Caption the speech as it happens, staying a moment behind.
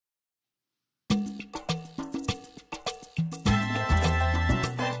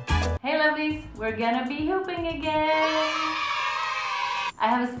Hey lovelies, we're gonna be hooping again! I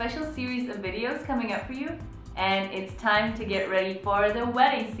have a special series of videos coming up for you, and it's time to get ready for the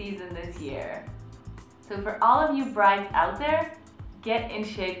wedding season this year. So for all of you brides out there, get in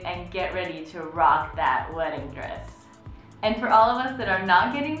shape and get ready to rock that wedding dress. And for all of us that are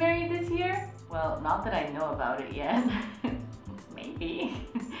not getting married this year, well, not that I know about it yet, maybe,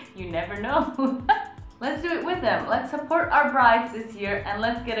 you never know. Let's do it with them. Let's support our brides this year and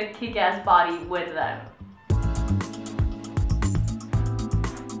let's get a kick-ass body with them.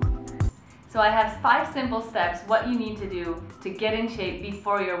 So I have 5 simple steps what you need to do to get in shape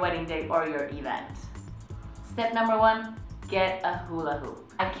before your wedding day or your event. Step number 1, get a hula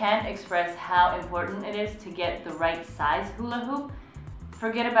hoop. I can't express how important it is to get the right size hula hoop.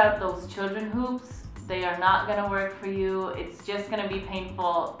 Forget about those children hoops. They are not gonna work for you. It's just gonna be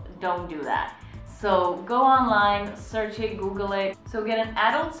painful. Don't do that. So go online, search it, Google it. So get an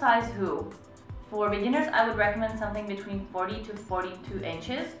adult size hoop. For beginners, I would recommend something between 40 to 42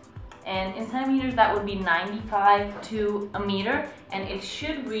 inches. And in centimeters, that would be 95 to a meter. And it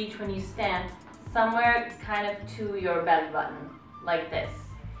should reach when you stand somewhere kind of to your belly button, like this.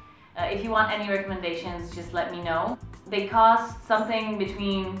 If you want any recommendations, just let me know. They cost something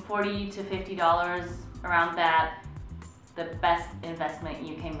between $40 to $50, around that. The best investment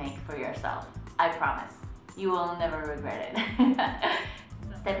you can make for yourself. I promise. You will never regret it.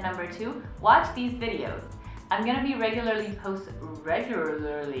 Step number 2, watch these videos. I'm gonna be regularly,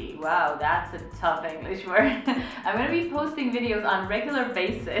 wow, that's a tough English word. I'm gonna be posting videos on regular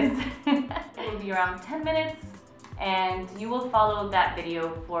basis. It will be around 10 minutes and you will follow that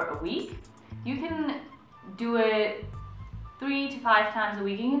video for a week. You can do it 3 to 5 times a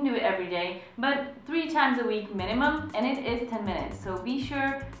week. You can do it every day, but 3 times a week minimum, and it is 10 minutes. So be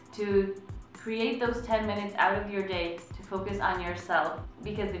sure to create those 10 minutes out of your day to focus on yourself,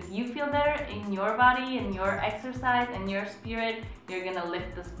 because if you feel better in your body and your exercise and your spirit, you're gonna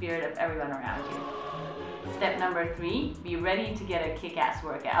lift the spirit of everyone around you. Step number 3, be ready to get a kick-ass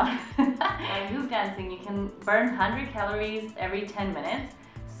workout. By hoop dancing, you can burn 100 calories every 10 minutes.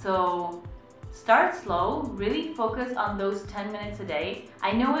 So start slow, really focus on those 10 minutes a day.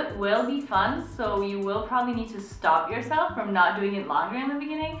 I know it will be fun, so you will probably need to stop yourself from not doing it longer in the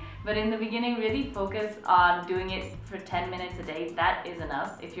beginning, but in the beginning, really focus on doing it for 10 minutes a day. That is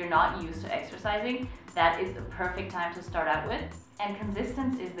enough. If you're not used to exercising, that is the perfect time to start out with. And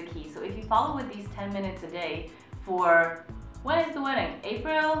consistency is the key. So if you follow with these 10 minutes a day for, when is the wedding?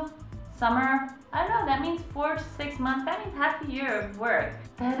 April? Summer? I don't know, that means 4 to 6 months. That means half a year of work.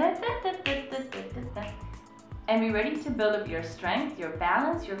 And be ready to build up your strength, your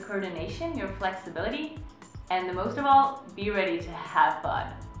balance, your coordination, your flexibility, and the most of all, be ready to have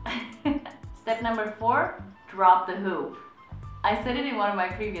fun. Step number 4, drop the hoop. I said it in one of my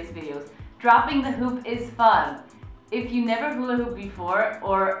previous videos. Dropping the hoop is fun. If you never hula hooped before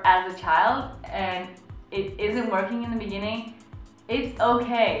or as a child and it isn't working in the beginning, it's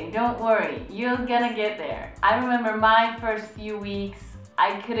okay, don't worry, you're gonna get there. I remember my first few weeks,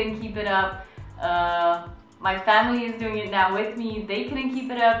 I couldn't keep it up. My family is doing it now with me. They couldn't keep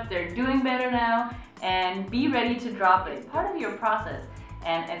it up, they're doing better now, and be ready to drop it. It's part of your process.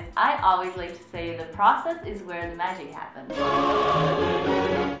 And as I always like to say, the process is where the magic happens.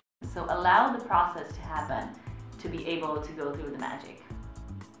 So allow the process to happen to be able to go through the magic.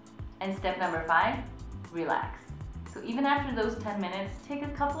 And step number 5, relax. So even after those 10 minutes, take a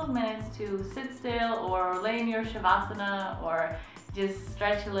couple of minutes to sit still or lay in your shavasana or just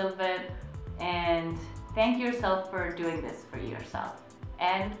stretch a little bit and thank yourself for doing this for yourself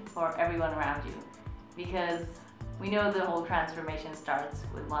and for everyone around you. Because we know the whole transformation starts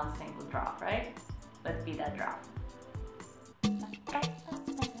with one single drop, right? Let's be that drop.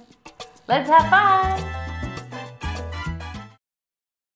 Let's have fun!